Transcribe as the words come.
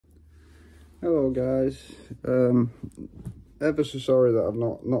Hello guys, ever so sorry that I've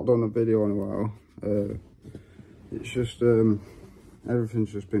not done a video in a while. It's just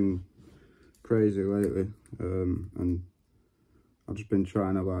everything's just been crazy lately, and I've just been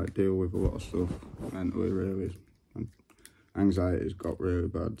trying to like deal with a lot of stuff mentally, really, and anxiety's got really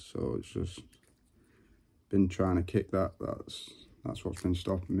bad, so it's just been trying to kick that. That's what's been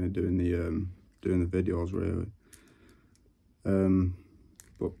stopping me doing the videos, really.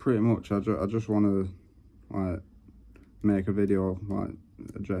 But pretty much I just want to like make a video like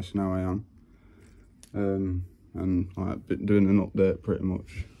addressing how I am, and like doing an update pretty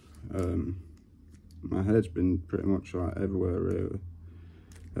much. My head's been pretty much like everywhere, really.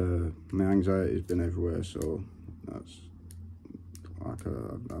 My anxiety's been everywhere, so that's like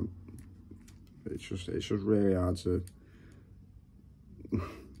it's just really hard to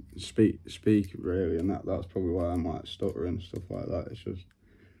speak really, and that's probably why I'm like stuttering and stuff like that. It's just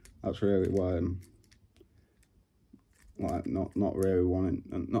that's really why I'm like not really wanting,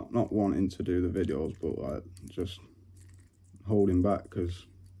 not wanting to do the videos, but like just holding back, because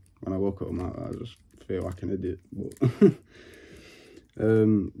when I look at them I just feel like an idiot.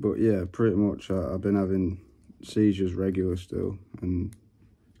 But yeah, pretty much I've been having seizures regular still, and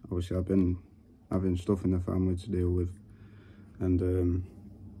obviously I've been having stuff in the family to deal with, and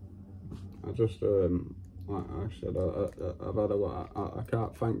I just like I said, I've had a lot. I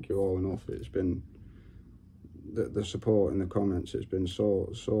can't thank you all enough. It's been the support in the comments. It's been so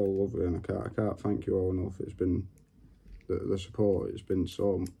lovely, and I can't thank you all enough. It's been the support. It's been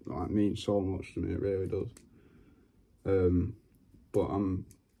so like means so much to me. It really does. But I'm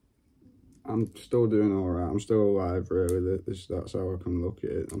still doing all right. I'm still alive, really. That's how I can look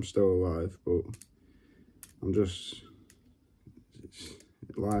at it. I'm still alive, but I'm just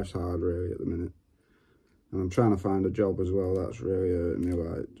life's hard really at the minute. And I'm trying to find a job as well. That's really hurting me,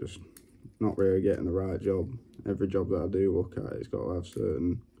 like just not really getting the right job. Every job that I do look at, it's got to have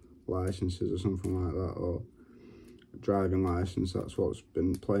certain licenses or something like that, or a driving license. That's what's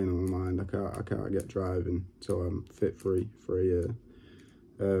been playing on my mind. I can't get driving until I'm fit for a year.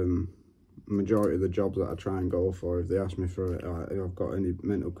 Majority of the jobs that I try and go for, if they ask me for it, like, if I've got any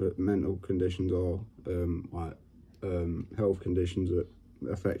mental conditions or health conditions that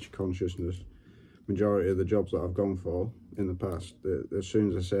affect your consciousness, majority of the jobs that I've gone for in the past, as soon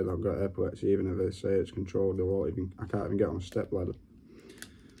as I said I've got epilepsy, even if they say it's controlled, I can't even get on a step ladder.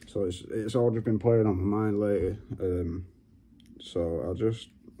 So it's all just been playing on my mind lately. So I just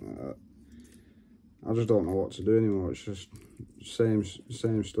don't know what to do anymore. It's just same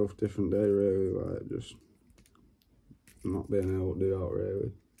stuff, different day, really. Like just not being able to do that,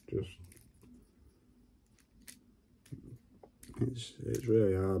 really. Just it's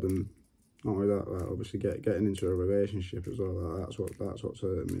really hard, and not only that, like obviously getting into a relationship as well. Like, that's what's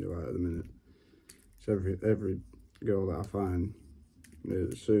hurting me right at the minute. It's every girl that I find,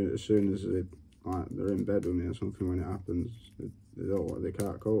 as soon as they're in bed with me or something, when it happens, they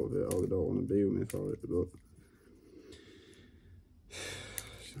can't cope with it, or they don't want to be with me for it. But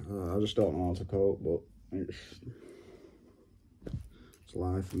I just don't know how to cope. But it's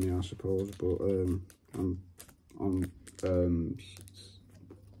life for me, I suppose. But I'm on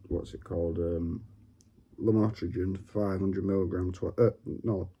what's it called, lamotrigine, 500 milligram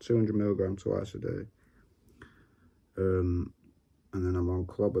 200 milligram twice a day, and then I'm on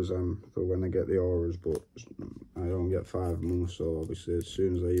clobazam for when I get the auras, but I don't get 5 months. So obviously as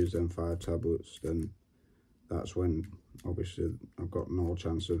soon as I use them 5 tablets, then that's when obviously I've got no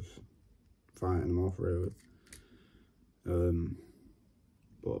chance of fighting them off, really.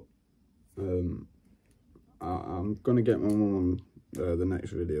 I'm gonna get my mum on the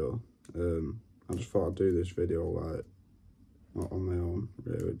next video. I just thought I'd do this video like not on my own,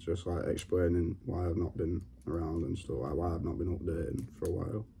 really, just like explaining why I've not been around and stuff, like why I've not been updating for a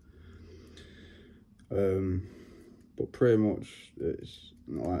while. But pretty much it's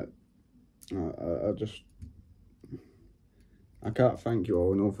like I can't thank you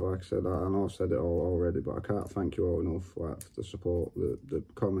all enough. Like I said, I know I've said it all already, but I can't thank you all enough, like, for the support. The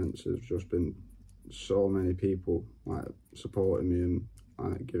comments have just been so many people like supporting me and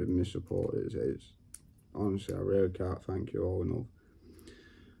like giving me support. It's honestly, I really can't thank you all enough.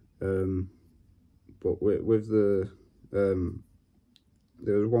 But with the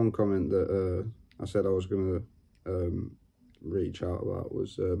there was one comment that I said I was gonna reach out about,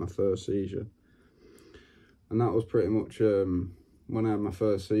 was my first seizure, and that was pretty much when I had my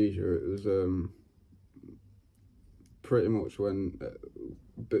first seizure. It was pretty much when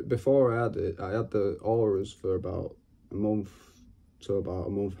before I had it, I had the auras for about a month to about a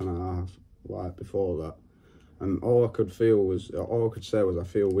month and a half, like before that, and all I could say was I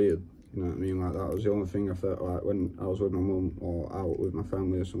feel weird. You know what I mean? Like, that was the only thing I felt like when I was with my mum or out with my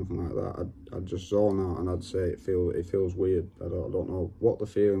family or something like that. I'd just zone out and I'd say it feels weird. I don't know what the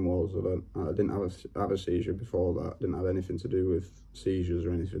feeling was. I didn't have a seizure before that. Didn't have anything to do with seizures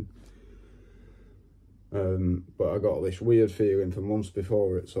or anything. But I got this weird feeling for months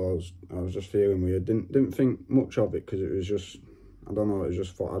before it, so I was just feeling weird. Didn't think much of it because it was just, I don't know. I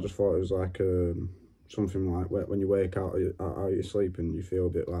just thought it was like something like when you wake out of your sleep and you feel a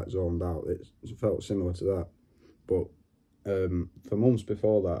bit like zoned out. It felt similar to that. But for months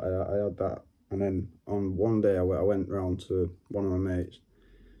before that, I had that, and then on one day I went round to one of my mates.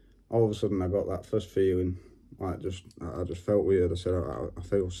 All of a sudden I got that first feeling. Like, I just felt weird. I said, I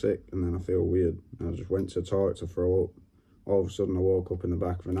feel sick, and then I feel weird. And I just went to the toilet to throw up. All of a sudden, I woke up in the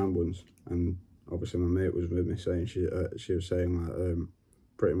back of an ambulance, and obviously my mate was with me, saying she was saying like,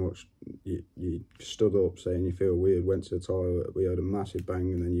 pretty much you stood up, saying you feel weird, went to the toilet. We heard a massive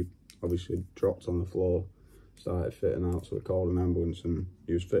bang, and then you obviously dropped on the floor, started fitting out. So they called an ambulance, and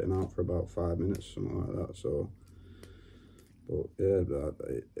he was fitting out for about 5 minutes, something like that. So, but yeah,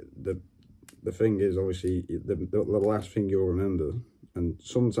 the thing is, obviously, the last thing you'll remember, and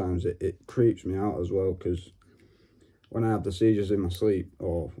sometimes it creeps me out as well, because when I have the seizures in my sleep,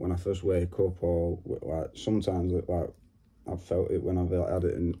 or when I first wake up, or like sometimes like I've felt it when I've had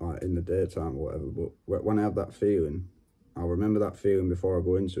it in the daytime or whatever, but when I have that feeling, I'll remember that feeling before I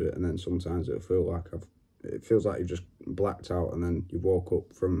go into it, and then sometimes it'll feel like it feels like you've just blacked out, and then you woke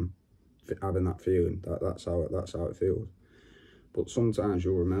up from having that feeling. That's how it feels. But sometimes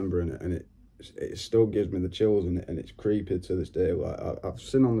you'll remember and it still gives me the chills, and it's creepy to this day. Like, I've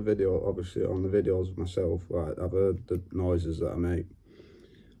seen on the video, obviously on the videos of myself, like, I've heard the noises that I make.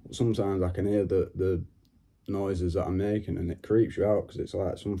 But sometimes I can hear the noises that I'm making, and it creeps you out, because it's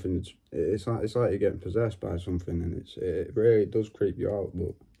like something. It's like you're getting possessed by something, and it really does creep you out.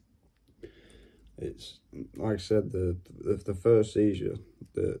 But it's like I said, the first seizure,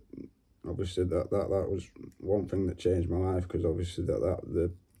 obviously that was one thing that changed my life, because obviously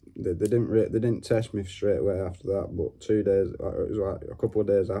they didn't test me straight away after that, but 2 days, it was like a couple of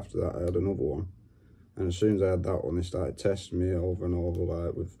days after that, I had another one, and as soon as I had that one, they started testing me over and over,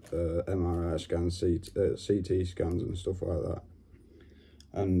 like with MRI scans, CT scans and stuff like that,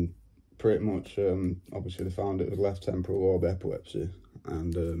 and pretty much obviously they found it was left temporal lobe epilepsy,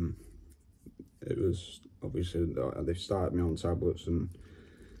 and it was obviously they started me on tablets, and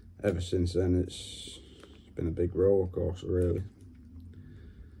ever since then it's been a big roller coaster, really.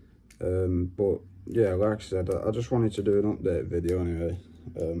 But yeah, like I said, I just wanted to do an update video anyway.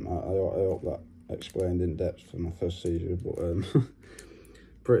 I hope that explained in depth for my first seizure, but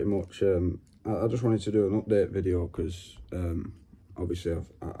pretty much I just wanted to do an update video, because obviously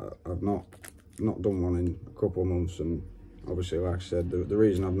I've not done one in a couple of months, and obviously, like I said, the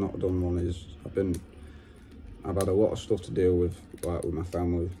reason I've not done one is I've had a lot of stuff to deal with, like with my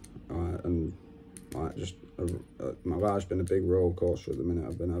family, and like just my life's been a big roller coaster at the minute.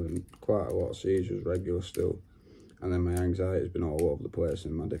 I've been having quite a lot of seizures regular still, and then my anxiety's been all over the place,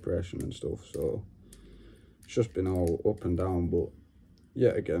 and my depression and stuff, so it's just been all up and down. But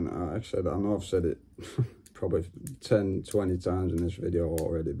yet again, like I said, I know I've said it probably 10-20 times in this video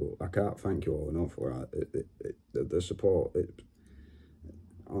already, but I can't thank you all enough for the support.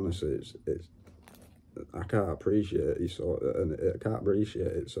 Honestly, it's I can't appreciate it, and I can't appreciate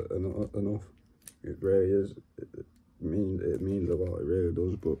it enough. It really is. It means a lot. It really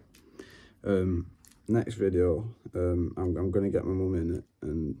does. But next video, I'm gonna get my mum in it,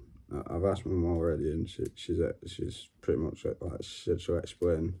 and I've asked my mum already, and she's pretty much like she'll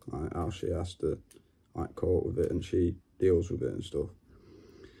explain like how she has to like cope with it, and she deals with it and stuff,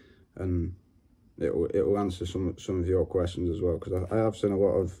 and it'll answer some of your questions as well, because I have seen a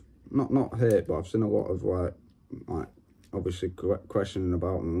lot of not hate, but I've seen a lot of like obviously questioning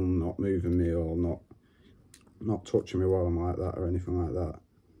about my mum not moving me, or not touching me while I'm like that, or anything like that.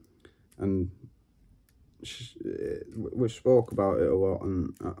 And we spoke about it a lot,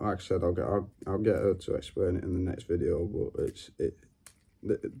 and like I said, I'll get her to explain it in the next video. But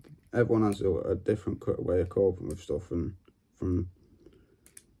everyone has a different way of coping with stuff, and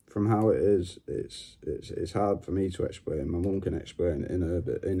from how it is, it's hard for me to explain. My mum can explain it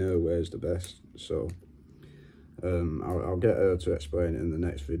in her ways the best. So I'll get her to explain it in the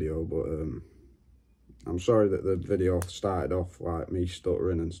next video. But I'm sorry that the video started off like me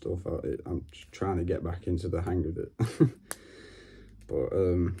stuttering and stuff. I'm just trying to get back into the hang of it. But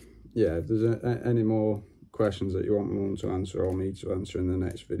yeah, if there's any more questions that you want my mum to answer or me to answer in the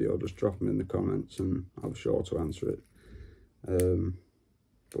next video, just drop them in the comments, and I'll be sure to answer it.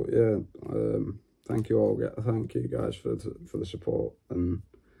 But yeah, thank you all. Thank you guys for the support, and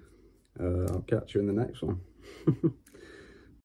I'll catch you in the next one.